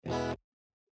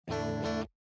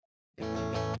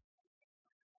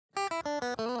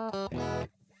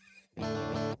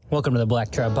Welcome to the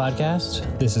Black Trout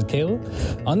Podcast. This is Caleb.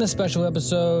 On this special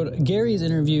episode, Gary is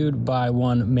interviewed by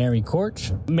one Mary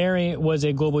Korch. Mary was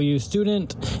a Global U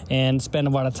student and spent a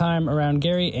lot of time around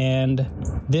Gary, and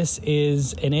this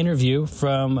is an interview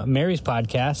from Mary's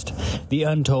podcast, The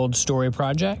Untold Story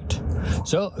Project.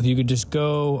 So if you could just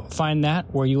go find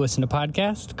that where you listen to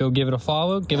podcasts, go give it a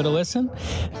follow, give it a listen.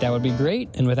 That would be great.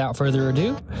 And without further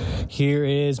ado, here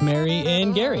is Mary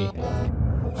and Gary.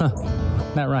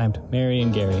 That rhymed. Mary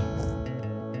and Gary.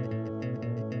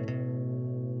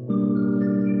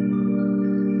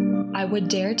 I would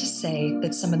dare to say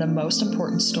that some of the most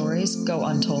important stories go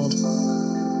untold.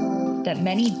 That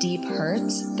many deep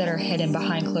hurts that are hidden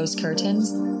behind closed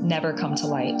curtains never come to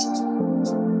light.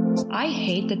 I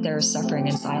hate that there is suffering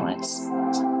in silence.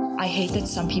 I hate that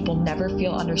some people never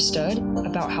feel understood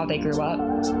about how they grew up.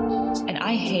 And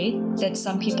I hate that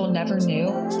some people never knew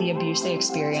the abuse they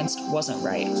experienced wasn't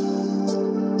right.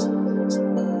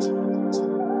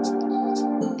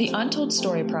 The Untold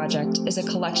Story Project is a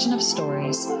collection of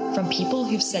stories from people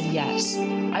who've said, yes,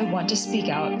 I want to speak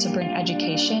out to bring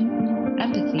education,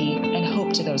 empathy, and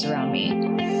hope to those around me.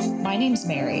 My name's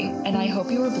Mary, and I hope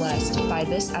you are blessed by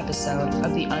this episode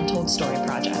of the Untold Story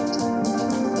Project.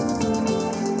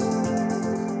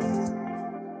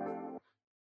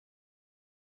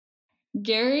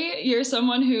 Gary, you're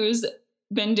someone who's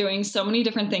been doing so many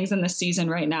different things in this season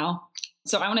right now.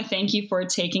 So I want to thank you for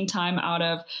taking time out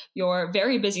of your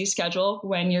very busy schedule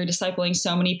when you're discipling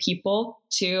so many people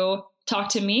to talk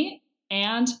to me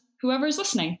and whoever's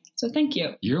listening. So thank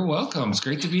you. You're welcome. It's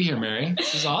great to be here, Mary.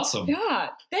 This is awesome. Yeah,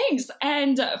 thanks.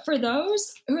 And for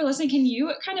those who are listening, can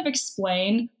you kind of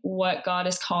explain what God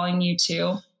is calling you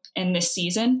to in this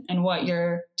season and what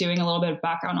you're doing, a little bit of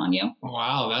background on you?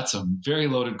 Wow, that's a very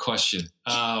loaded question.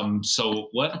 So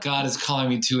what God is calling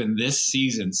me to in this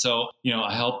season. So,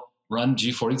 I help run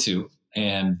G42,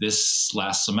 and this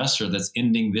last semester that's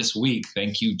ending this week,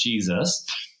 thank you, Jesus,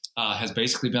 has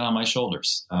basically been on my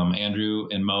shoulders. Andrew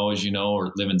and Mo, as you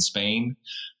know, live in Spain,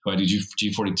 who I do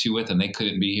G42 with, and they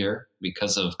couldn't be here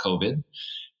because of COVID.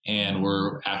 And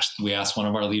we asked one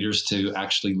of our leaders to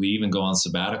actually leave and go on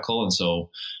sabbatical. And so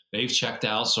they've checked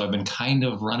out. So I've been kind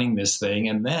of running this thing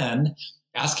and then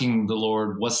asking the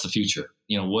Lord, what's the future?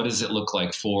 What does it look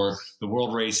like for the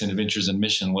World Race and Adventures in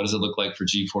Mission? What does it look like for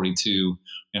G42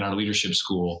 and our leadership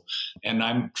school? And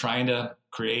I'm trying to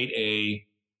create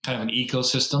a kind of an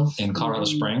ecosystem in Colorado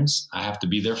Springs. I have to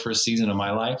be there for a season of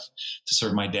my life to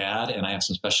serve my dad. And I have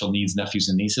some special needs nephews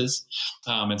and nieces.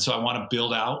 And so I want to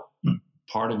build out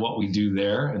part of what we do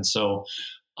there. And so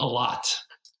a lot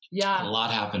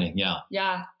happening. Yeah.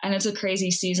 Yeah. And it's a crazy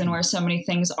season where so many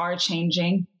things are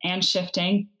changing and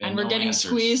shifting and we're getting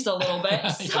squeezed a little bit.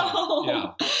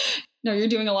 So no, you're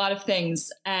doing a lot of things.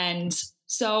 And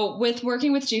so with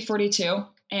working with G42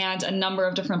 and a number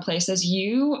of different places,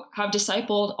 you have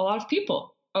discipled a lot of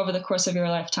people over the course of your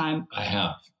lifetime. I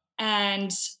have.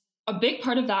 And a big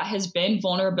part of that has been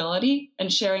vulnerability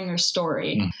and sharing your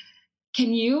story.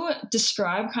 Can you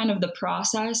describe kind of the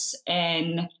process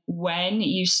and when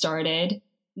you started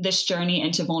this journey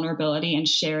into vulnerability and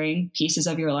sharing pieces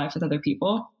of your life with other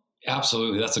people?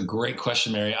 Absolutely. That's a great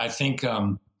question, Mary. I think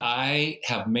I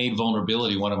have made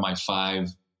vulnerability one of my 5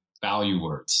 value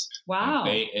words. Wow.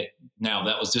 Now,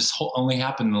 that was just only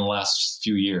happened in the last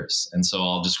few years. And so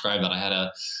I'll describe that. I had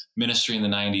a ministry in the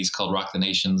 90s called Rock the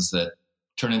Nations that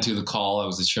turned into The Call. I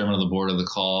was the chairman of the board of The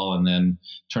Call, and then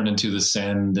turned into The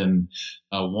Send, and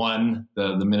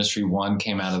the ministry One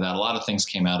came out of that. A lot of things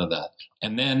came out of that.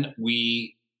 And then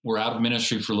we were out of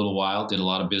ministry for a little while, did a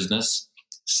lot of business,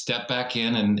 stepped back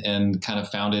in and kind of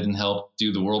founded and helped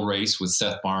do the World Race with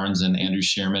Seth Barnes and Andrew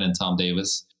Shearman and Tom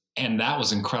Davis. And that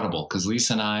was incredible because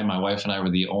Lisa and I, my wife and I,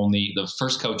 were the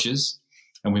first coaches.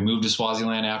 And we moved to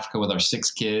Swaziland, Africa with our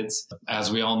 6 kids.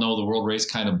 As we all know, the World Race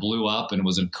kind of blew up and it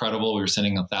was incredible. We were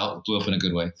sending blew up in a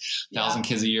good way, 1,000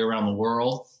 kids a year around the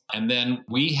world. And then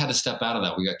we had to step out of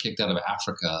that. We got kicked out of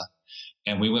Africa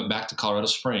and we went back to Colorado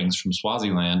Springs from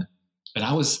Swaziland. And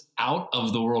I was out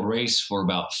of the World Race for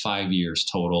about 5 years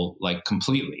total, like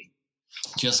completely,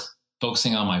 just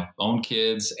focusing on my own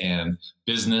kids and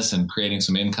business and creating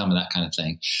some income and that kind of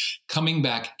thing. Coming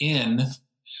back in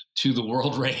to the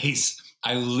World Race,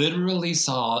 I literally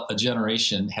saw a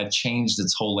generation had changed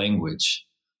its whole language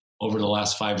over the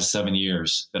last 5 to 7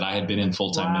 years that I had been in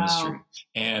full-time ministry.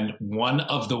 And one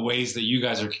of the ways that you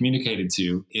guys are communicated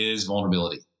to is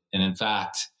vulnerability. And in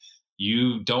fact,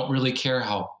 you don't really care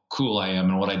how cool I am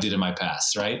and what I did in my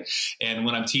past, right? And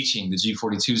when I'm teaching the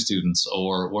G42 students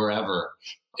or wherever,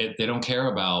 they don't care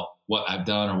about what I've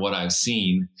done or what I've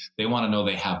seen. They want to know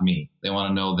they have me. They want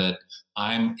to know that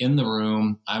I'm in the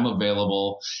room, I'm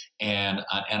available, and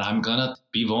I'm going to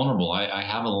be vulnerable. I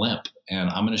have a limp, and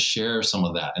I'm going to share some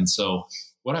of that. And so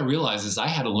what I realized is I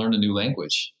had to learn a new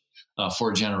language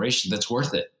for a generation that's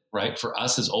worth it, right? For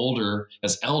us as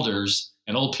elders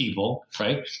and old people,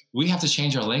 right? We have to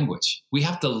change our language. We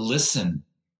have to listen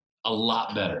a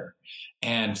lot better,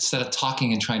 and instead of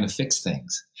talking and trying to fix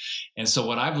things. And so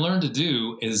what I've learned to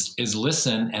do is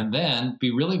listen and then be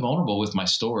really vulnerable with my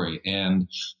story and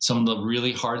some of the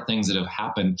really hard things that have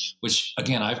happened, which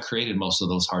again, I've created most of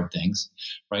those hard things,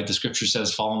 right? The scripture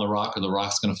says, fall on the rock or the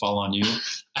rock's going to fall on you.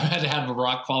 I've had to have a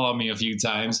rock fall on me a few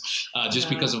times just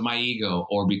because of my ego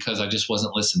or because I just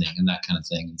wasn't listening and that kind of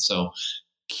thing. And so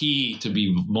key to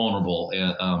be vulnerable,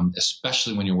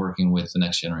 especially when you're working with the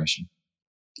next generation.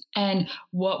 And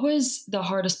what was the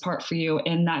hardest part for you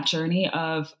in that journey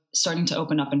of starting to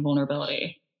open up in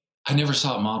vulnerability? I never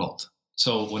saw it modeled.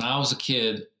 So when I was a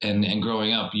kid and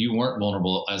growing up, you weren't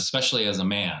vulnerable, especially as a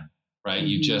man, right?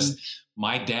 Mm-hmm.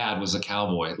 My dad was a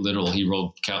cowboy, literally. He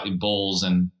rode bulls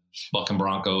and bucking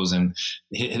broncos, and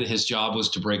his job was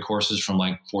to break horses from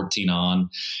like 14 on.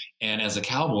 And as a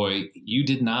cowboy, you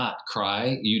did not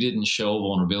cry. You didn't show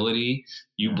vulnerability.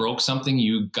 You broke something,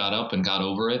 you got up and got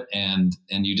over it, and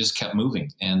you just kept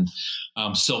moving. And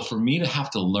so for me to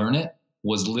have to learn it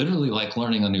was literally like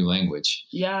learning a new language.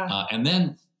 Yeah. And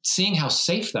then seeing how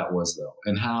safe that was, though,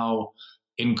 and how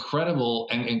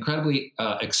incredibly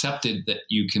accepted that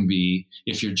you can be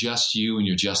if you're just you and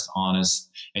you're just honest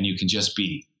and you can just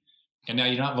be. And now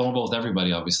you're not vulnerable with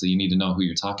everybody, obviously. You need to know who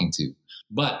you're talking to.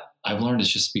 But I've learned it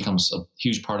just becomes a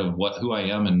huge part of who I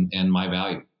am and my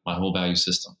value, my whole value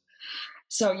system.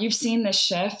 So you've seen this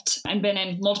shift and been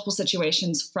in multiple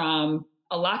situations from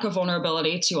a lack of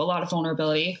vulnerability to a lot of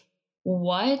vulnerability.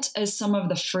 What is some of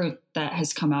the fruit that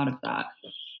has come out of that?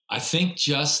 I think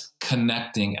just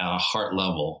connecting at a heart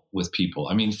level with people.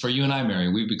 I mean, for you and I, Mary,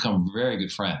 we've become very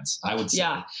good friends, I would say.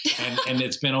 Yeah. and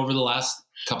it's been over the last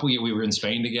couple of years. We were in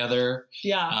Spain together.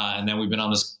 Yeah. And then we've been on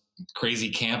this crazy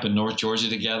camp in North Georgia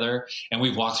together. And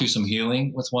we've walked through some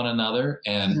healing with one another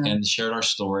and shared our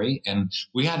story. And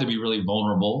we had to be really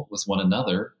vulnerable with one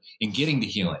another in getting to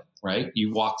healing, right?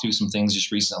 You walked through some things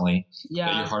just recently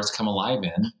that your heart's come alive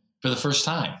in for the first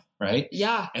time. Right?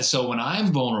 Yeah. And so when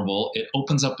I'm vulnerable, it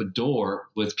opens up a door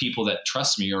with people that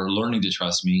trust me or are learning to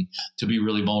trust me to be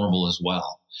really vulnerable as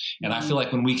well. And I feel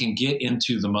like when we can get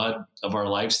into the mud of our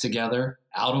lives together,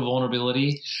 out of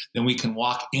vulnerability, then we can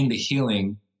walk into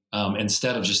healing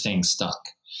instead of just staying stuck.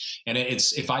 And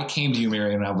it's, if I came to you,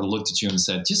 Mary, and I would have looked at you and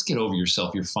said, just get over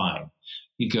yourself, you're fine.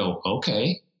 You'd go,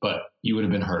 okay, but you would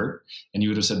have been hurt and you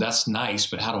would have said, that's nice,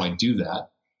 but how do I do that?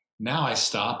 Now I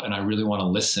stop and I really want to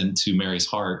listen to Mary's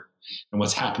heart and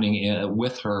what's happening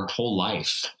with her whole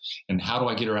life. And how do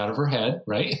I get her out of her head,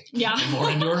 right? Yeah. And more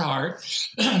into her heart,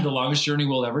 the longest journey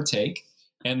we'll ever take.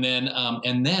 And then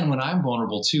when I'm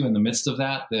vulnerable too, in the midst of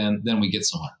that, then we get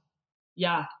somewhere.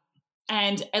 Yeah.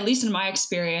 And at least in my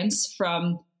experience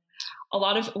from a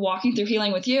lot of walking through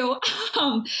healing with you,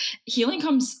 healing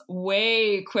comes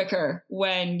way quicker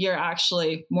when you're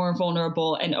actually more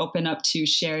vulnerable and open up to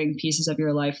sharing pieces of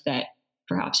your life that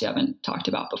perhaps you haven't talked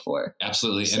about before.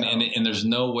 Absolutely. So. And there's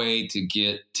no way to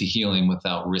get to healing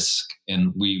without risk.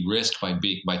 And we risk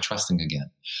by trusting again,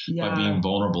 by being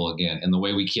vulnerable again. And the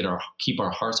way we keep our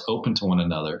hearts open to one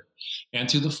another and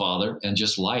to the Father and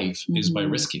just life is by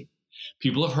risking.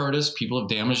 People have hurt us. People have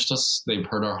damaged us. They've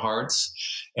hurt our hearts.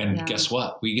 And guess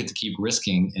what? We get to keep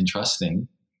risking and trusting.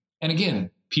 And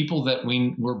again, people that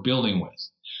we're building with.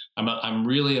 I'm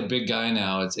really a big guy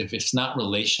now. If it's not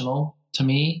relational to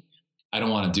me, I don't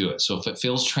want to do it. So if it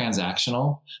feels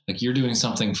transactional, like you're doing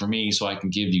something for me so I can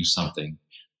give you something,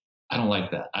 I don't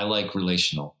like that. I like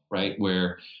relational, right?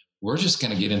 Where we're just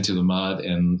going to get into the mud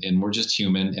and we're just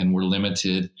human and we're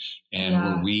limited and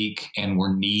we're weak and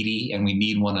we're needy and we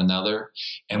need one another.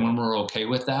 And when we're okay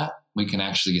with that, we can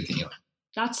actually get the healing.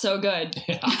 That's so good.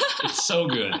 Yeah, it's so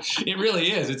good. It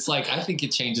really is. It's like, I think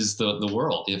it changes the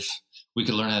world if we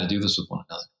could learn how to do this with one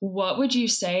another. What would you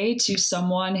say to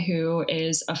someone who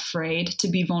is afraid to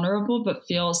be vulnerable, but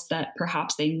feels that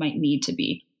perhaps they might need to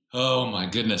be? Oh my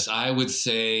goodness. I would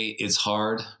say it's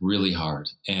hard, really hard.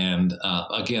 And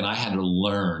again, I had to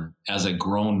learn as a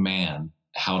grown man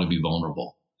how to be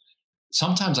vulnerable.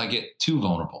 Sometimes I get too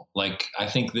vulnerable. Like I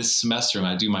think this semester, when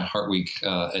I do my Heart Week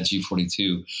at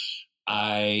G42,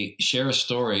 I share a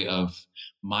story of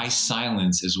my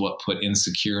silence is what put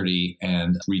insecurity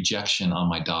and rejection on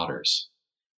my daughters.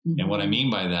 Mm-hmm. And what I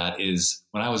mean by that is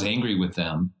when I was angry with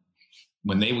them,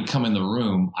 when they would come in the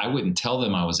room, I wouldn't tell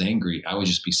them I was angry. I would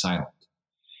just be silent.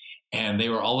 And they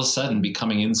were all of a sudden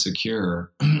becoming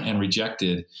insecure and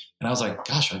rejected. And I was like,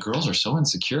 gosh, our girls are so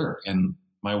insecure. And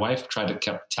my wife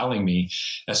kept telling me,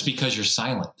 that's because you're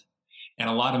silent. And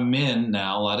a lot of men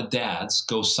now, a lot of dads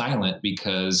go silent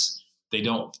because they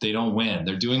don't win.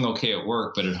 They're doing okay at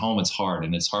work, but at home it's hard,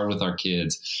 and it's hard with our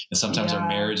kids. And sometimes our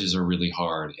marriages are really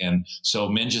hard. And so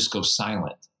men just go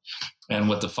silent. And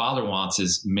what the Father wants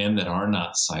is men that are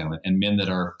not silent, and men that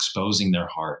are exposing their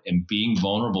heart and being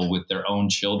vulnerable with their own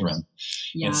children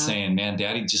and saying, man,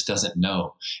 Daddy just doesn't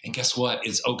know. And guess what?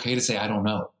 It's okay to say, I don't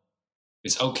know.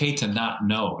 It's okay to not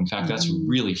know. In fact, that's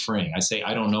really freeing. I say,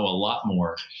 I don't know a lot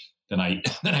more than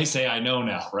I say I know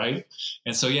now, right?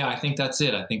 And so, I think that's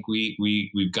it. I think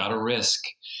we've got to risk,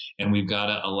 and we've got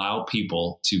to allow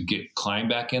people to climb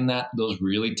back in those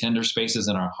really tender spaces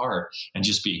in our heart and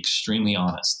just be extremely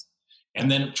honest. And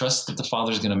then trust that the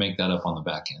Father's going to make that up on the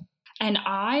back end. And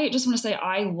I just want to say,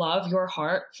 I love your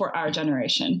heart for our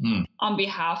generation. On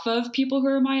behalf of people who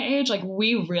are my age, like,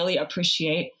 we really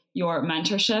appreciate your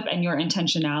mentorship and your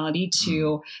intentionality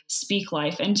to speak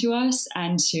life into us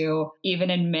and to even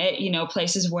admit,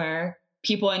 places where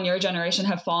people in your generation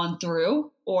have fallen through,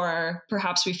 or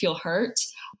perhaps we feel hurt.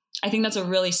 I think that's a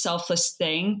really selfless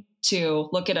thing, to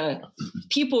look at a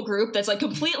people group that's like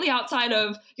completely outside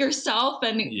of yourself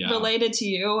and related to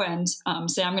you, and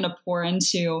say, I'm going to pour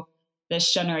into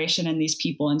this generation and these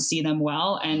people and see them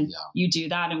well. And you do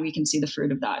that, and we can see the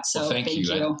fruit of that. So thank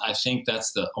you. I think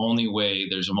that's the only way.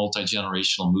 There's a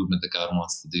multi-generational movement that God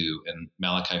wants to do. And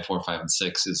Malachi 4, 5, and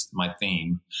 6 is my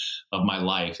theme of my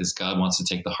life, is God wants to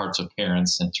take the hearts of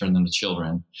parents and turn them to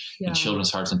children, and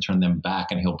children's hearts and turn them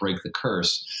back, and he'll break the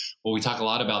curse. Well, we talk a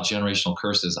lot about generational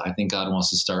curses. I think God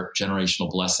wants to start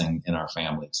generational blessing in our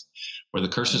families, where the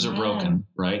curses are broken,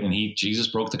 right? And Jesus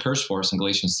broke the curse for us in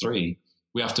Galatians 3.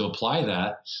 We have to apply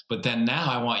that. But then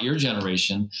now I want your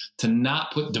generation to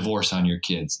not put divorce on your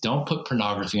kids. Don't put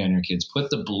pornography on your kids. Put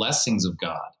the blessings of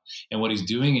God and what he's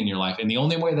doing in your life. And the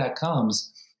only way that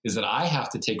comes is that I have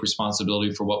to take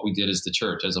responsibility for what we did as the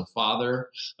church. As a father,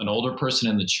 an older person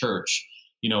in the church,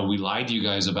 we lied to you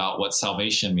guys about what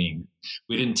salvation means.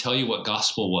 We didn't tell you what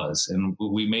gospel was. And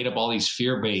we made up all these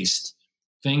fear-based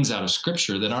things out of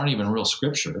scripture that aren't even real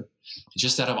scripture,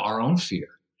 just out of our own fear.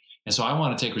 And so I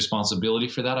want to take responsibility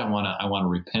for that. I want to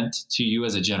repent to you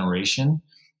as a generation.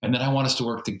 And then I want us to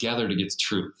work together to get the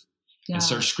truth and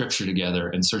search scripture together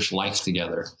and search life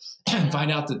together and find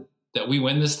out that we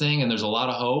win this thing, and there's a lot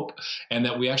of hope, and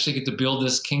that we actually get to build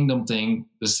this kingdom thing,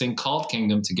 this thing called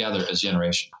kingdom, together as a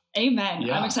generation. Amen.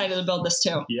 Yeah. I'm excited to build this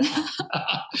too. Yeah.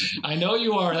 I know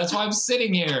you are. That's why I'm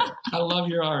sitting here. I love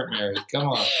your heart, Mary. Come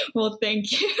on. Well,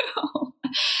 thank you.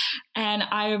 And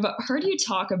I've heard you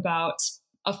talk about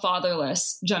a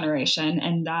fatherless generation,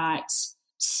 and that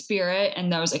spirit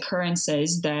and those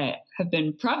occurrences that have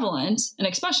been prevalent, and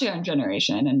especially our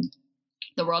generation and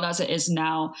the world as it is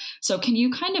now. So can you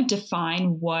kind of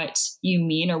define what you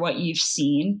mean, or what you've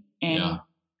seen in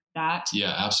that?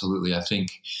 Yeah, absolutely. I think,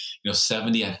 I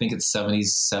think it's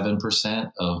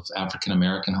 77% of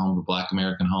African-American homes or Black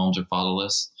American homes are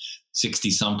fatherless.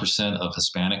 60% of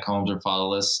Hispanic homes are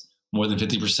fatherless. More than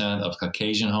 50% of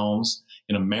Caucasian homes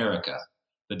in America.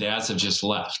 The dads have just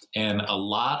left. And a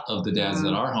lot of the dads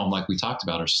that are home, like we talked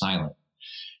about, are silent.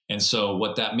 And so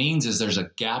what that means is there's a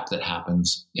gap that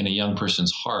happens in a young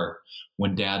person's heart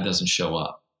when dad doesn't show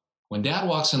up. When dad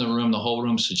walks in the room, the whole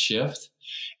room should shift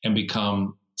and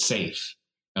become safe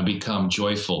and become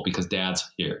joyful because dad's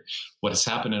here. What has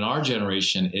happened in our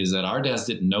generation is that our dads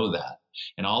didn't know that.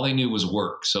 And all they knew was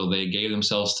work. So they gave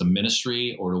themselves to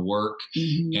ministry or to work,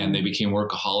 and they became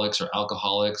workaholics or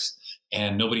alcoholics.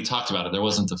 And nobody talked about it. There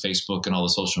wasn't the Facebook and all the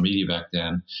social media back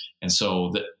then. And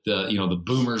so the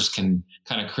boomers can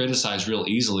kind of criticize real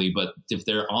easily, but if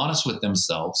they're honest with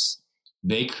themselves,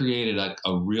 they created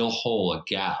a real hole, a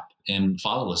gap in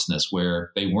fatherlessness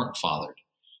where they weren't fathered.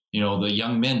 The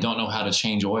young men don't know how to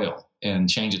change oil and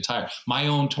change a tire. My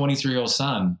own 23-year-old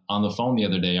son on the phone the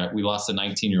other day, we lost a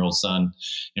 19-year-old son,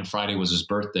 and Friday was his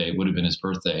birthday. It would have been his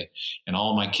birthday. And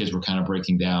all my kids were kind of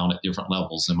breaking down at different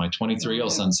levels. And my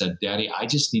 23-year-old son said, Daddy, I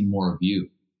just need more of you.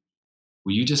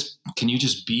 Can you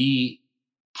just be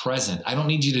present? I don't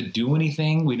need you to do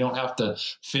anything. We don't have to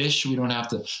fish.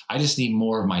 I just need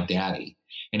more of my daddy.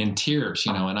 And in tears,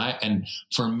 and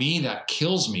for me, that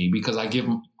kills me because I give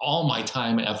all my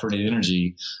time, effort, and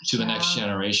energy to the next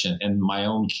generation. And my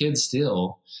own kids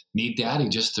still need daddy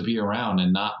just to be around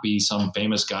and not be some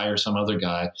famous guy or some other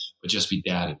guy, but just be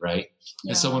daddy, right? Yeah.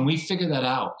 And so when we figure that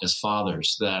out as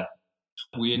fathers, that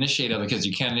we initiate other kids,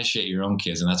 you can't initiate your own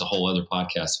kids. And that's a whole other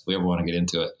podcast if we ever want to get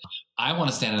into it. I want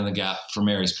to stand in the gap for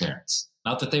Mary's parents.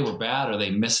 Not that they were bad or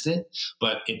they missed it,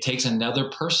 but it takes another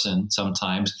person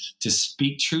sometimes to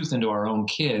speak truth into our own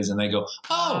kids. And they go,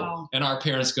 oh, wow. And our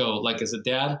parents go, like as a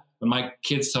dad, when my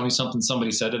kids tell me something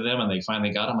somebody said to them and they finally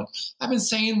got it, I'm like, I've been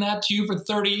saying that to you for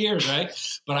 30 years, right?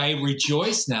 But I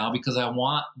rejoice now because I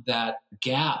want that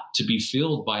gap to be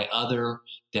filled by other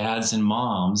dads and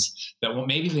moms that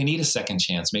maybe they need a second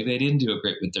chance. Maybe they didn't do it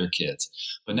great with their kids,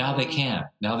 but now they can.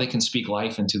 Now they can speak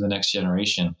life into the next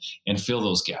generation and fill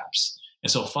those gaps. And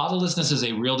so fatherlessness is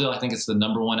a real deal. I think it's the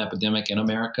number one epidemic in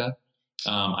America.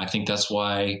 I think that's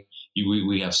why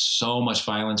we have so much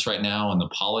violence right now in the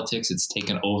politics. It's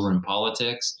taken over in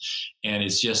politics, and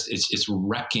it's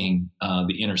wrecking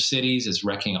the inner cities. It's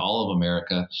wrecking all of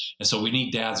America. And so we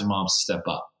need dads and moms to step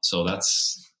up. So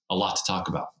that's a lot to talk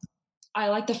about. I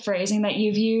like the phrasing that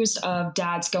you've used of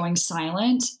dads going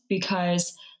silent,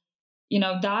 because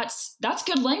that's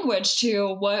good language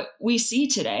to what we see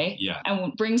today. Yeah.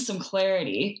 And brings some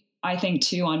clarity, I think,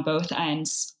 too, on both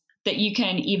ends, that you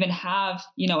can even have,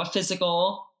 a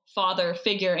physical father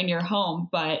figure in your home,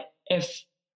 but if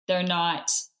they're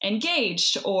not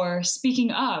engaged or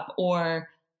speaking up or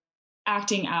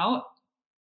acting out.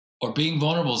 Or being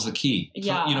vulnerable is the key.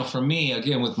 Yeah. For me,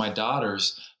 again, with my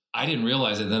daughters, I didn't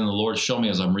realize it. Then the Lord showed me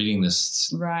as I'm reading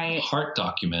this heart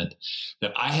document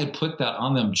that I had put that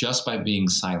on them just by being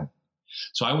silent.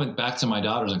 So I went back to my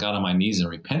daughters and got on my knees and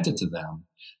repented to them.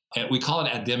 And we call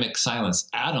it Adamic silence.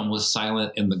 Adam was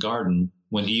silent in the garden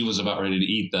when Eve was about ready to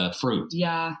eat the fruit.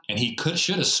 Yeah. And he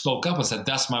should have spoke up and said,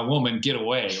 "That's my woman, get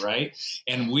away," right?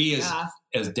 And we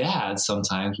as dads,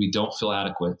 sometimes we don't feel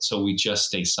adequate, so we just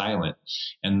stay silent.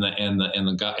 And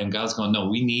God's going, no,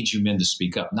 we need you men to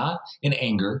speak up, not in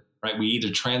anger, right? We either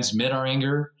transmit our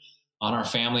anger on our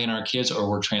family and our kids, or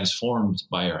we're transformed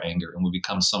by our anger and we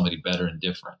become somebody better and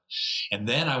different. And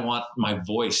then I want my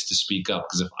voice to speak up,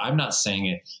 because if I'm not saying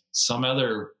it, some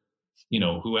other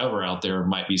whoever out there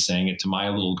might be saying it to my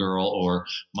little girl or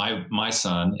my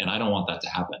son, and I don't want that to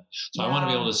happen. So I want to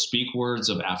be able to speak words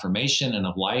of affirmation and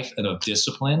of life and of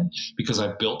discipline, because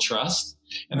I've built trust.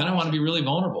 And then I want to be really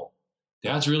vulnerable.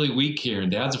 Dad's really weak here, and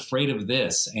Dad's afraid of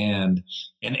this, and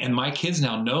my kids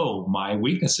now know my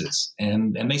weaknesses,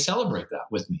 and they celebrate that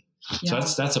with me. Yeah.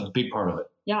 So that's a big part of it.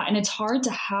 Yeah, and it's hard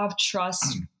to have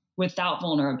trust without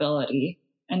vulnerability,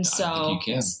 and so I think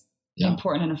you can. It's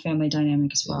important in a family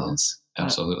dynamic as well. It is.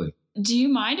 Absolutely. Do you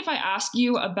mind if I ask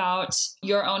you about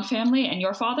your own family and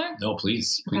your father? No,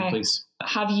 please. Okay. Please.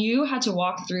 Have you had to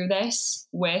walk through this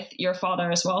with your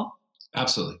father as well?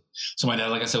 Absolutely. So my dad,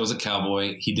 like I said, was a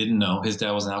cowboy. He didn't know. His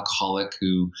dad was an alcoholic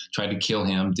who tried to kill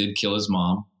him, did kill his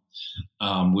mom,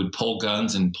 would pull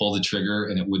guns and pull the trigger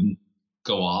and it wouldn't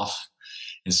go off.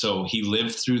 And so he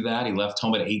lived through that. He left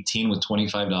home at 18 with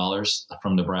 $25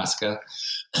 from Nebraska.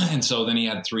 And so then he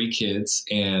had 3 kids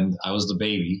and I was the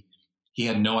baby. He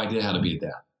had no idea how to be a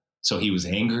dad. So he was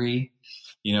angry.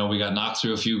 We got knocked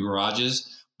through a few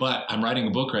garages, but I'm writing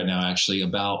a book right now actually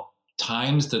about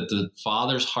times that the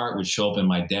father's heart would show up in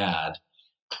my dad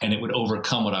and it would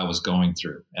overcome what I was going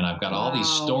through. And I've got all these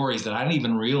stories that I didn't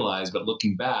even realize, but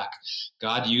looking back,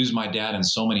 God used my dad in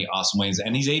so many awesome ways.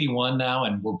 And he's 81 now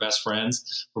and we're best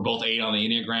friends. We're both 8 on the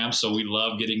Enneagram. So we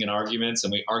love getting in arguments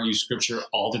and we argue scripture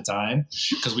all the time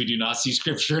because we do not see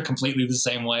scripture completely the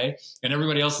same way. And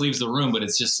everybody else leaves the room, but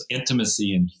it's just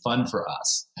intimacy and fun for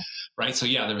us. Right. So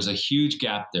there was a huge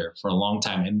gap there for a long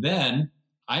time. And then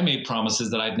I made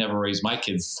promises that I'd never raise my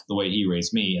kids the way he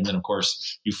raised me. And then, of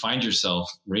course, you find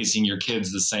yourself raising your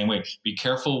kids the same way. Be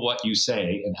careful what you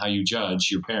say and how you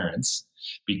judge your parents.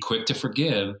 Be quick to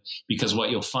forgive, because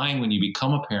what you'll find when you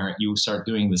become a parent, you start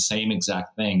doing the same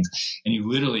exact things. And you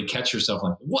literally catch yourself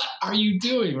like, what are you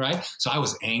doing? Right. So I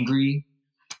was angry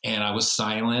and I was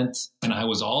silent and I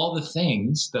was all the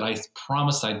things that I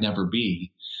promised I'd never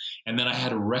be. And then I had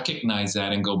to recognize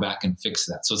that and go back and fix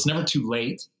that. So it's never too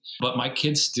late, but my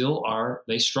kids still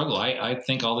they struggle. I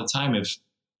think all the time, if,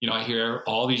 I hear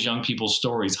all these young people's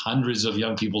stories, hundreds of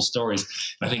young people's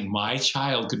stories, and I think my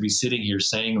child could be sitting here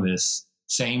saying this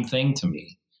same thing to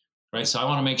me, right? So I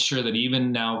want to make sure that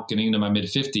even now getting into my mid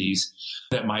 50s,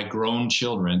 that my grown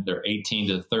children, they're 18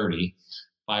 to 30,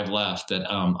 5 left, that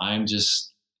I'm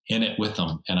just in it with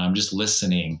them and I'm just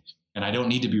listening. And I don't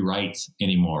need to be right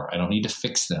anymore. I don't need to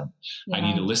fix them. Yeah. I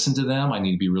need to listen to them. I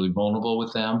need to be really vulnerable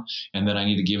with them. And then I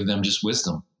need to give them just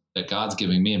wisdom that God's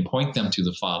giving me and point them to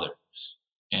the Father.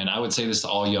 And I would say this to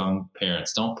all young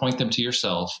parents. Don't point them to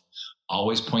yourself.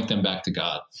 Always point them back to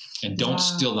God. And don't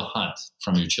steal the hunt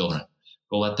from your children.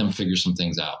 Go let them figure some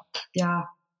things out. Yeah,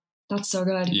 that's so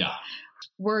good. Yeah.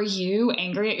 Were you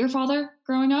angry at your father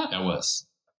growing up? I was.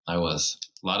 A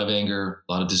lot of anger,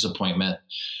 a lot of disappointment.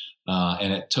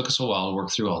 And it took us a while to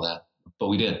work through all that, but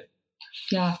we did.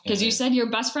 Yeah, because you said you're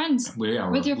best friends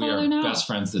with your father now. Best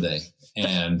friends today.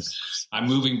 And I'm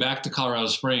moving back to Colorado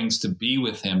Springs to be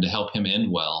with him, to help him end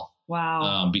well.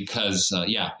 Wow. Because,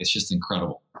 it's just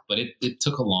incredible. But it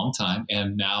took a long time.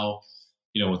 And now,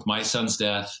 with my son's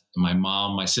death, my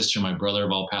mom, my sister, my brother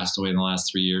have all passed away in the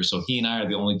last 3 years. So he and I are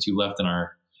the only two left in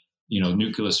our,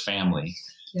 nucleus family.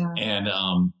 Yeah.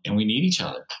 And we need each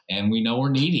other, and we know we're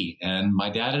needy. And my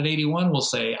dad at 81 will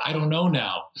say, I don't know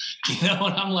now, and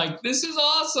I'm like, this is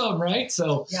awesome. Right.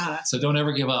 So don't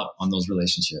ever give up on those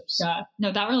relationships. Yeah,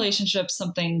 no, that relationship's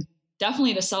something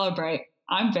definitely to celebrate.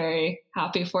 I'm very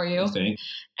happy for you.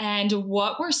 And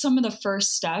what were some of the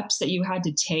first steps that you had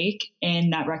to take in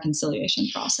that reconciliation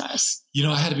process?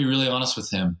 I had to be really honest with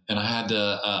him, and I had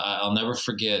to, I'll never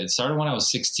forget. It started when I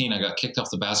was 16. I got kicked off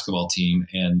the basketball team,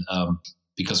 and,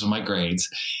 because of my grades,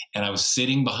 and I was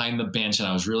sitting behind the bench, and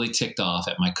I was really ticked off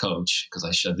at my coach because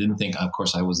I didn't think, of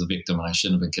course, I was the victim and I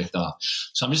shouldn't have been kicked off.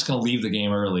 So I'm just going to leave the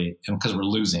game early, and because we're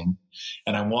losing.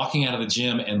 And I'm walking out of the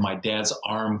gym, and my dad's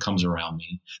arm comes around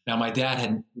me. Now, my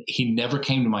dad he never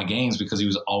came to my games because he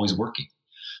was always working.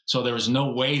 So there was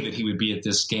no way that he would be at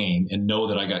this game and know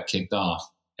that I got kicked off.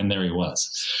 And there he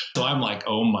was. So I'm like,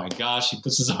 oh my gosh, he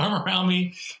puts his arm around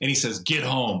me and he says, get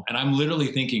home. And I'm literally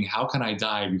thinking, how can I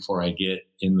die before I get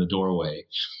in the doorway?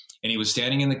 And he was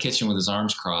standing in the kitchen with his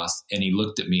arms crossed, and he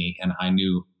looked at me, and I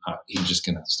knew he was just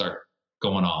going to start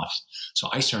going off. So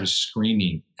I started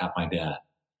screaming at my dad.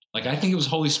 Like, I think it was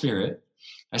Holy Spirit.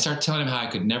 I started telling him how I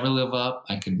could never live up.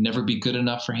 I could never be good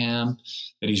enough for him,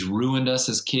 that he's ruined us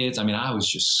as kids. I mean, I was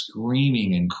just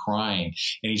screaming and crying,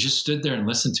 and he just stood there and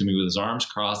listened to me with his arms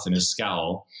crossed and his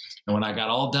scowl. And when I got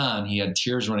all done, he had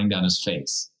tears running down his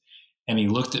face, and he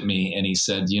looked at me and he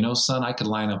said, son, I could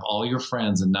line up all your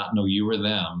friends and not know you were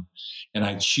them, and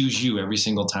I'd choose you every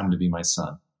single time to be my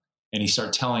son. And he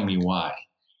started telling me why.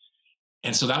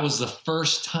 And so that was the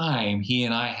first time he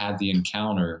and I had the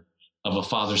encounter of a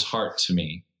father's heart to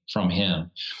me from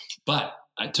him. But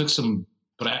I took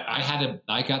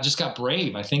I just got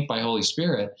brave, I think, by Holy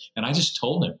Spirit. And I just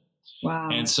told him. Wow.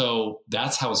 And so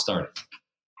that's how it started,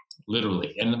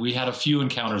 literally. And we had a few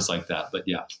encounters like that, but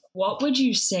yeah. What would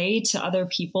you say to other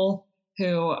people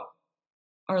who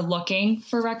are looking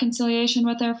for reconciliation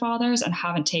with their fathers and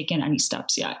haven't taken any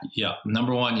steps yet? Yeah.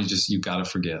 Number one, you got to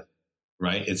forgive,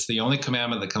 right? It's the only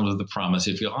commandment that comes with the promise.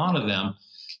 If you honor them,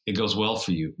 it goes well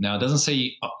for you. Now, it doesn't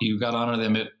say you got to honor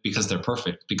them because they're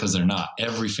perfect, because they're not.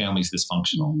 Every family's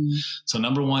dysfunctional. Mm-hmm. So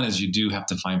number one is you do have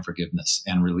to find forgiveness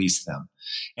and release them.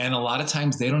 And a lot of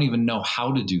times they don't even know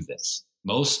how to do this.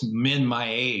 Most men my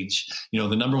age,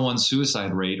 the number one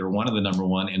suicide rate, or one of the number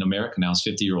one in America now, is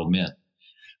 50-year-old men,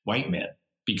 white men,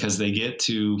 because they get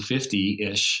to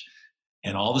 50-ish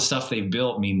and all the stuff they've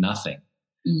built mean nothing,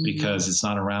 mm-hmm. because it's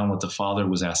not around what the father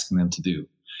was asking them to do.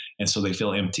 And so they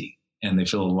feel empty. And they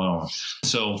feel alone.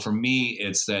 So for me,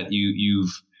 it's that you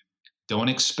don't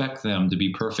expect them to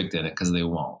be perfect in it, because they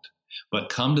won't. But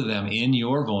come to them in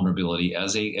your vulnerability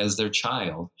as their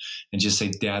child, and just say,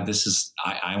 Dad,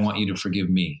 I want you to forgive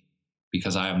me,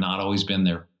 because I have not always been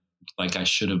there like I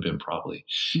should have been, probably.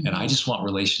 Mm-hmm. And I just want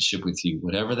relationship with you,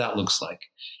 whatever that looks like.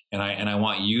 And I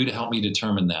want you to help me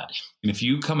determine that. And if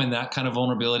you come in that kind of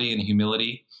vulnerability and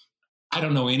humility, I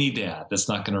don't know any dad that's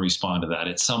not going to respond to that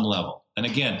at some level. And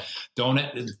again, don't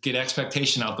get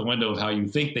expectation out the window of how you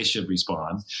think they should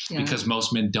respond, because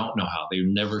most men don't know how. They're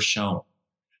never shown.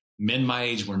 Men my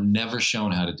age were never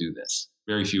shown how to do this.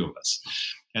 Very few of us.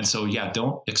 And so,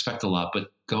 don't expect a lot,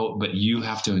 but you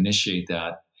have to initiate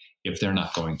that if they're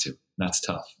not going to. That's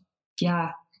tough.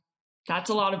 Yeah. That's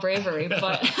a lot of bravery,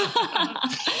 but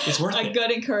it's worth it. A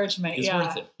good encouragement. It's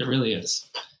worth it. It really is.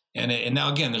 And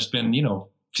now again, there's been,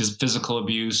 physical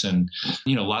abuse and,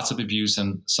 lots of abuse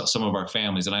in some of our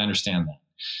families. And I understand that.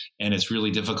 And it's really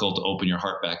difficult to open your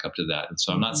heart back up to that. And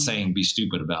so I'm not saying be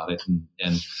stupid about it.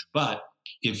 But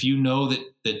if you know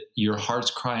that your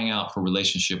heart's crying out for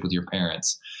relationship with your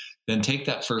parents, then take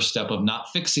that first step of not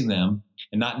fixing them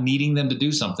and not needing them to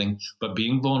do something, but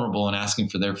being vulnerable and asking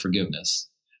for their forgiveness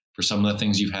for some of the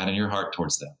things you've had in your heart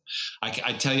towards them. I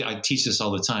tell you, I teach this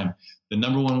all the time. The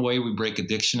number one way we break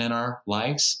addiction in our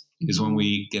lives is when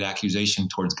we get accusation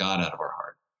towards God out of our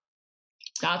heart.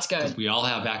 That's good. We all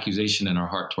have accusation in our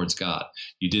heart towards God.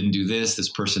 You didn't do this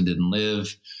person didn't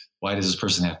live. Why does this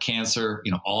person have cancer?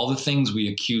 All the things we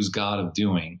accuse God of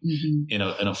doing in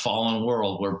a fallen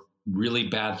world, where really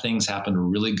bad things happen to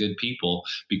really good people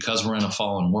because we're in a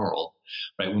fallen world,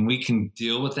 right? When we can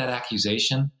deal with that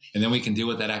accusation, and then we can deal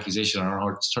with that accusation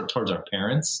towards our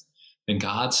parents, then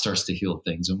God starts to heal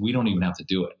things, and we don't even have to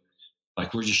do it.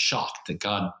 Like, we're just shocked that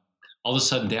God All of a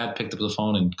sudden, dad picked up the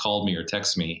phone and called me or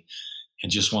texted me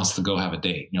and just wants to go have a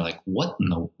date. And you're like, what in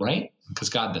the, right? Because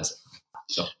God does it.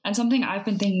 So. And something I've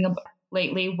been thinking about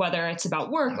lately, whether it's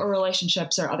about work or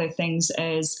relationships or other things,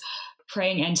 is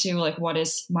praying into like, what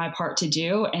is my part to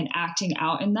do and acting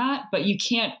out in that. But you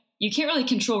can't really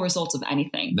control results of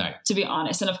anything, No. to be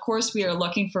honest. And of course we are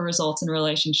looking for results in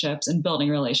relationships and building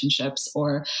relationships,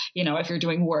 or, you know, if you're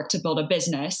doing work to build a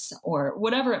business or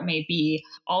whatever it may be,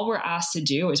 all we're asked to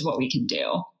do is what we can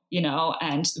do, you know,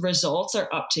 and results are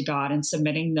up to God, and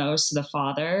submitting those to the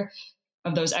Father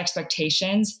of those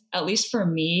expectations, at least for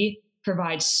me,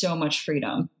 provides so much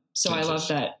freedom. So I love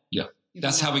that. Yeah.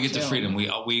 That's how we get to freedom. We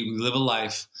live a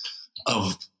life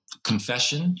of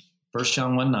confession. 1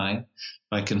 John 1:9. If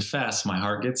I confess, my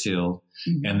heart gets healed,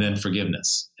 and then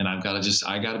forgiveness. And I got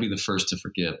to be the first to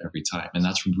forgive every time. And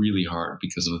that's really hard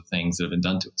because of the things that have been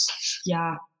done to us.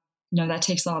 Yeah. No, that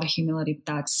takes a lot of humility.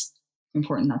 That's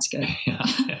important. That's good. Yeah,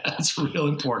 that's real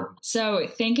important. So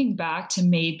thinking back to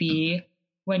maybe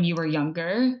when you were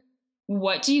younger,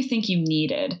 what do you think you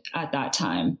needed at that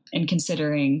time, in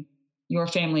considering your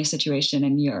family situation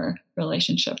and your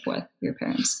relationship with your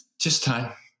parents? Just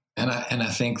time. And I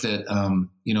think that,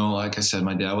 you know, like I said,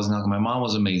 my dad was not, my mom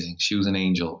was amazing. She was an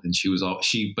angel, and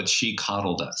but she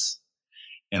coddled us.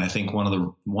 And I think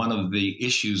one of the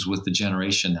issues with the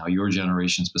generation now, your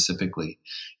generation specifically,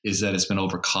 is that it's been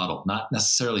over coddled, not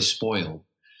necessarily spoiled,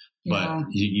 but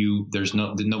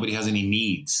nobody has any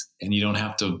needs, and you don't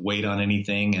have to wait on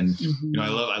anything. And, you know,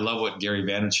 I love what Gary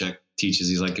Vaynerchuk teaches.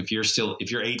 He's like, if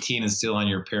you're 18 and still on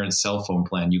your parents' cell phone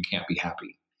plan, you can't be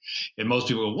happy. And most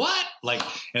people go, what? Like,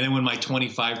 and then when my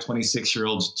 25,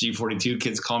 26-year-old G42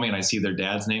 kids call me and I see their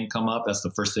dad's name come up, that's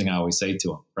the first thing I always say to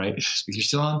them, right? Like, you're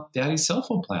still on daddy's cell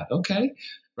phone plan. Okay.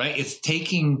 Right. It's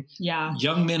taking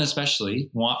young men, especially,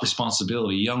 want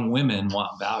responsibility. Young women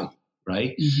want value.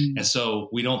 Right. And so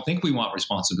we don't think we want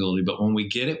responsibility, but when we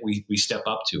get it, we step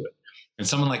up to it. And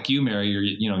someone like you, Mary,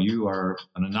 you are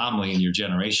an anomaly in your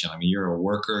generation. I mean, you're a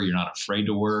worker. You're not afraid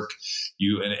to work.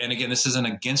 And again, this isn't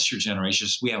against your generation.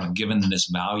 It's just we haven't given this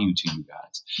value to you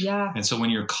guys. Yeah. And so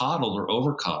when you're coddled or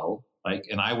over coddled,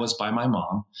 and I was by my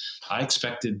mom, I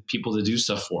expected people to do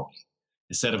stuff for me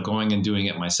instead of going and doing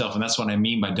it myself. And that's what I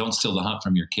mean by don't steal the hunt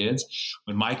from your kids.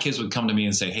 When my kids would come to me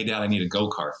and say, hey, Dad, I need a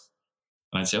go-kart.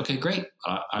 And I'd say, okay, great.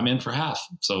 I'm in for half.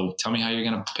 So tell me how you're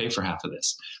going to pay for half of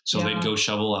this. So they'd go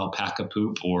shovel alpaca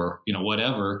poop or, you know,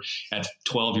 whatever at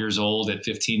 12 years old, at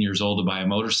 15 years old to buy a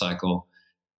motorcycle.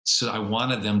 So I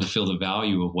wanted them to feel the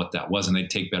value of what that was, and they'd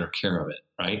take better care of it.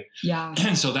 Right. Yeah.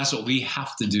 And so that's what we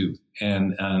have to do.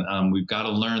 And we've got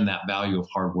to learn that value of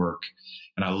hard work.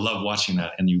 And I love watching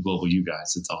that in you global you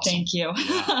guys. It's awesome. Thank you.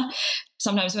 Yeah.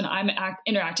 Sometimes when I'm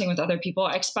interacting with other people,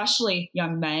 especially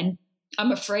young men,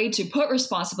 I'm afraid to put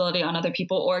responsibility on other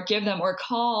people or give them or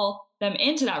call them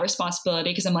into that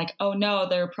responsibility, because I'm like, oh no,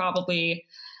 they're probably,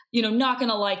 you know, not going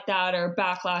to like that or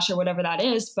backlash or whatever that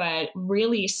is. But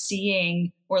really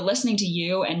seeing or listening to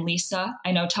you and Lisa,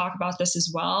 I know, talk about this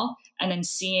as well. And then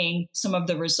seeing some of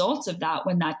the results of that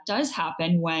when that does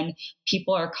happen, when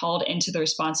people are called into the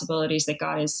responsibilities that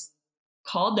God has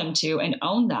called them to and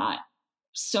own that.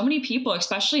 So many people,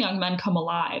 especially young men, come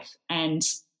alive. And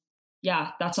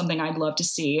yeah, that's something I'd love to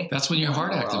see. That's when your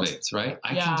heart activates, right?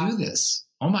 I can do this.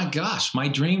 Oh my gosh, my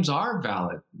dreams are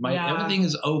valid. Everything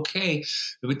is okay.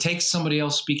 If it takes somebody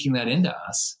else speaking that into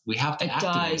us, we have to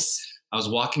activate. Does. I was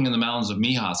walking in the mountains of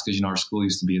Mijas, because, you know, our school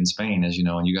used to be in Spain, as you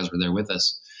know, and you guys were there with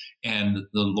us. And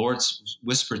the Lord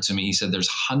whispered to me, he said, there's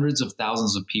hundreds of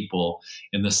thousands of people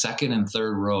in the second and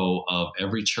third row of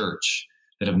every church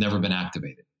that have never been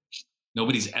activated.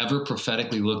 Nobody's ever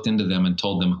prophetically looked into them and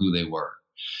told them who they were.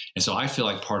 And so I feel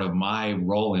like part of my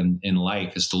role in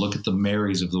life is to look at the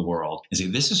Marys of the world and say,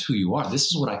 this is who you are. This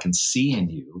is what I can see in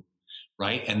you.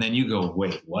 Right. And then you go,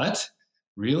 wait, what?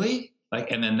 Really?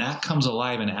 And then that comes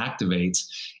alive and activates.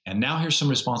 And now here's some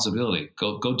responsibility.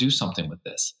 Go do something with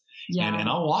this. Yeah. And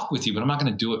I'll walk with you, but I'm not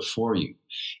going to do it for you.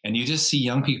 And you just see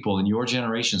young people in your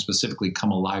generation specifically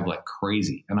come alive like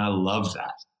crazy. And I love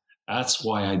that. That's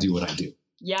why I do what I do.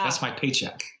 Yeah. That's my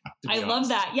paycheck. I love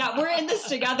that. Yeah. We're in this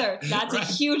together. That's right. A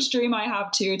huge dream I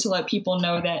have too, to let people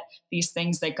know that these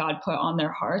things that God put on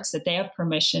their hearts, that they have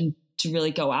permission to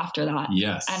really go after that.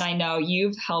 Yes. And I know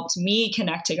you've helped me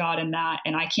connect to God in that.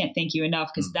 And I can't thank you enough,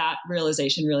 because that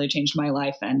realization really changed my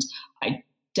life. And I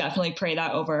definitely pray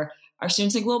that over our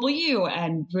students in Global U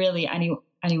and really anyone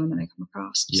that I come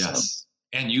across. Yes. So.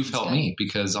 And you've helped me,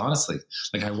 because honestly,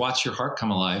 I watch your heart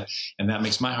come alive, and that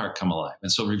makes my heart come alive. And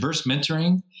so reverse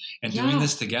mentoring and doing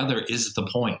this together is the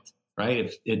point, right?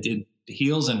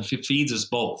 heals and feeds us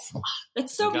both.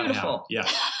 That's so beautiful. Yeah,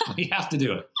 we have to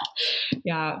do it.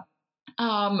 Yeah.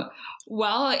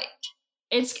 Well,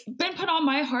 it's been put on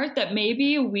my heart that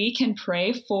maybe we can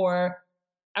pray for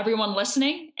everyone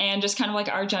listening and just kind of like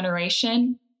our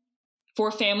generation,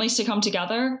 for families to come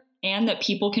together and that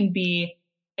people can be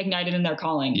ignited in their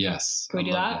calling. Yes. Can we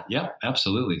do that? Yep,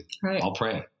 absolutely. Right. I'll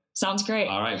pray. Sounds great.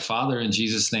 All right. Father, in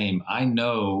Jesus' name, I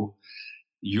know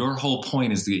your whole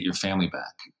point is to get your family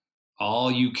back. All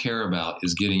you care about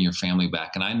is getting your family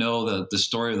back. And I know that the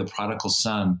story of the prodigal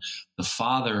son, the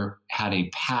father had a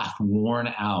path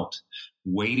worn out,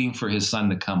 waiting for his son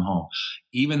to come home,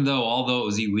 although it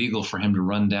was illegal for him to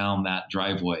run down that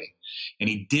driveway. And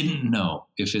he didn't know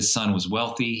if his son was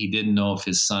wealthy. He didn't know if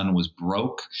his son was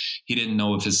broke. He didn't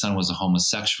know if his son was a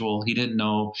homosexual. He didn't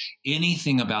know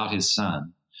anything about his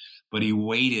son, but he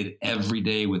waited every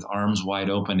day with arms wide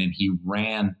open, and he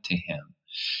ran to him.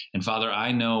 And Father,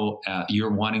 I know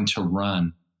you're wanting to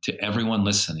run to everyone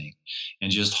listening and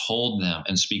just hold them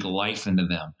and speak life into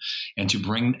them, and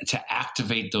to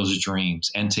activate those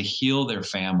dreams and to heal their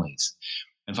families.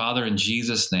 And Father, in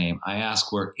Jesus' name, I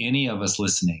ask where any of us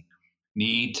listening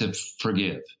need to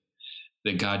forgive,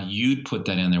 that God, you'd put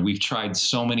that in there. We've tried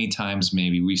so many times,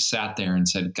 maybe we've sat there and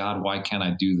said, God, why can't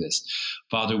I do this?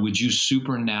 Father, would you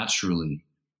supernaturally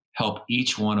help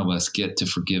each one of us get to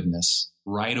forgiveness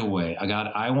right away?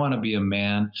 God, I want to be a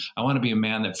man. I want to be a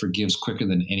man that forgives quicker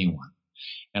than anyone.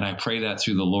 And I pray that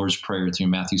through the Lord's Prayer, through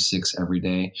Matthew 6 every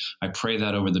day. I pray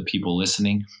that over the people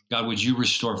listening. God, would you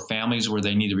restore families where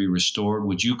they need to be restored?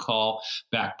 Would you call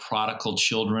back prodigal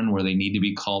children where they need to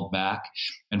be called back?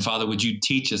 And Father, would you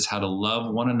teach us how to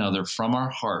love one another from our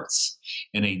hearts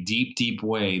in a deep, deep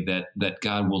way that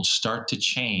God will start to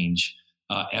change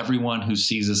everyone who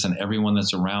sees us and everyone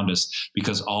that's around us,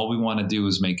 because all we want to do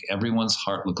is make everyone's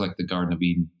heart look like the Garden of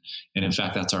Eden. And in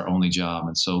fact, that's our only job.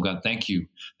 And so, God, thank you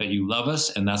that you love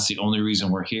us, and that's the only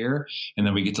reason we're here, and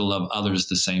that we get to love others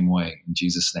the same way. In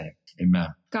Jesus' name,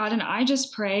 amen. God, and I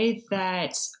just pray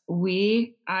that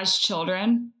we as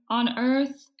children on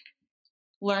earth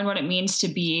learn what it means to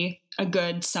be a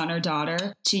good son or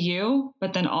daughter to you,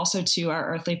 but then also to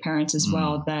our earthly parents as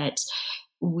well, that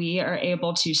we are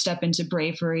able to step into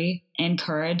bravery and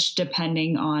courage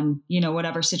depending on,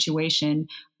 whatever situation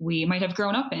we might have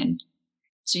grown up in.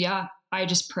 So yeah, I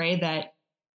just pray that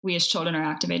we as children are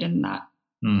activated in that.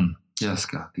 Yes,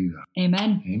 God, do that.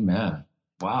 Amen. Amen.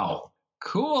 Wow.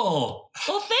 Cool.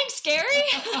 Well, thanks, Gary.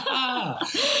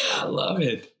 I love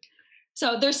it.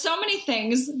 So there's so many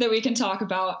things that we can talk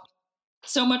about.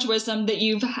 So much wisdom that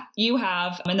you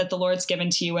have and that the Lord's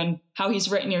given to you, and how he's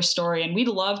written your story. And we'd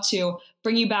love to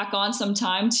bring you back on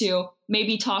sometime to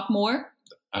maybe talk more.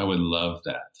 I would love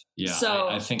that. Yeah. So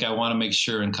I think I want to make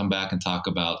sure and come back and talk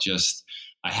about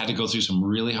I had to go through some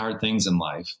really hard things in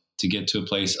life to get to a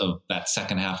place of that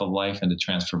second half of life and the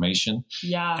transformation.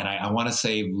 Yeah. And I want to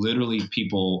save literally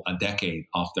people a decade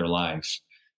off their life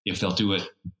if they'll do it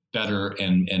better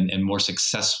and more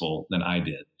successful than I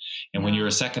did. And when you're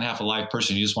a second half of life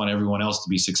person, you just want everyone else to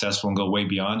be successful and go way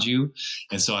beyond you.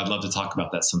 And so I'd love to talk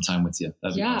about that sometime with you.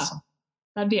 That'd be awesome.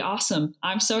 That'd be awesome.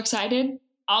 I'm so excited.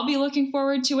 I'll be looking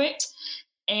forward to it.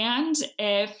 And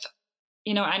if,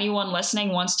 anyone listening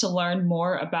wants to learn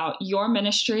more about your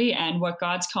ministry and what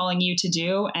God's calling you to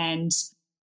do and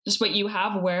just what you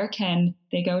have, where can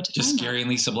they go to just find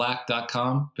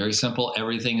GaryandLisaBlack.com. Very simple.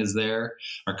 Everything is there.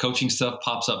 Our coaching stuff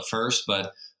pops up first,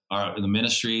 but the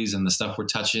ministries and the stuff we're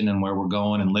touching and where we're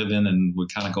going and living, and we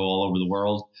kind of go all over the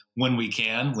world when we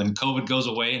can, when COVID goes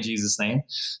away, in Jesus' name.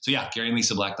 So yeah,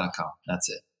 GaryandLisaBlack.com. That's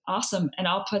it. Awesome. And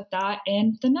I'll put that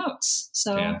in the notes.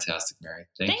 So fantastic, Mary.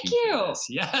 Thank you.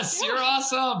 Yes, You're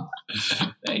awesome.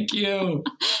 Thank you.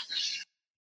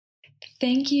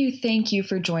 Thank you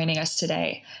for joining us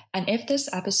today. And if this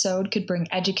episode could bring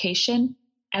education,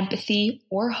 empathy,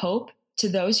 or hope to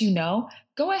those you know,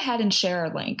 go ahead and share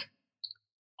our link.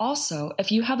 Also,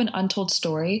 if you have an untold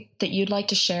story that you'd like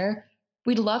to share,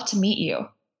 we'd love to meet you.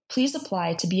 Please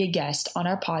apply to be a guest on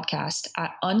our podcast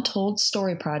at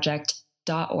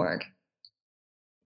untoldstoryproject.org.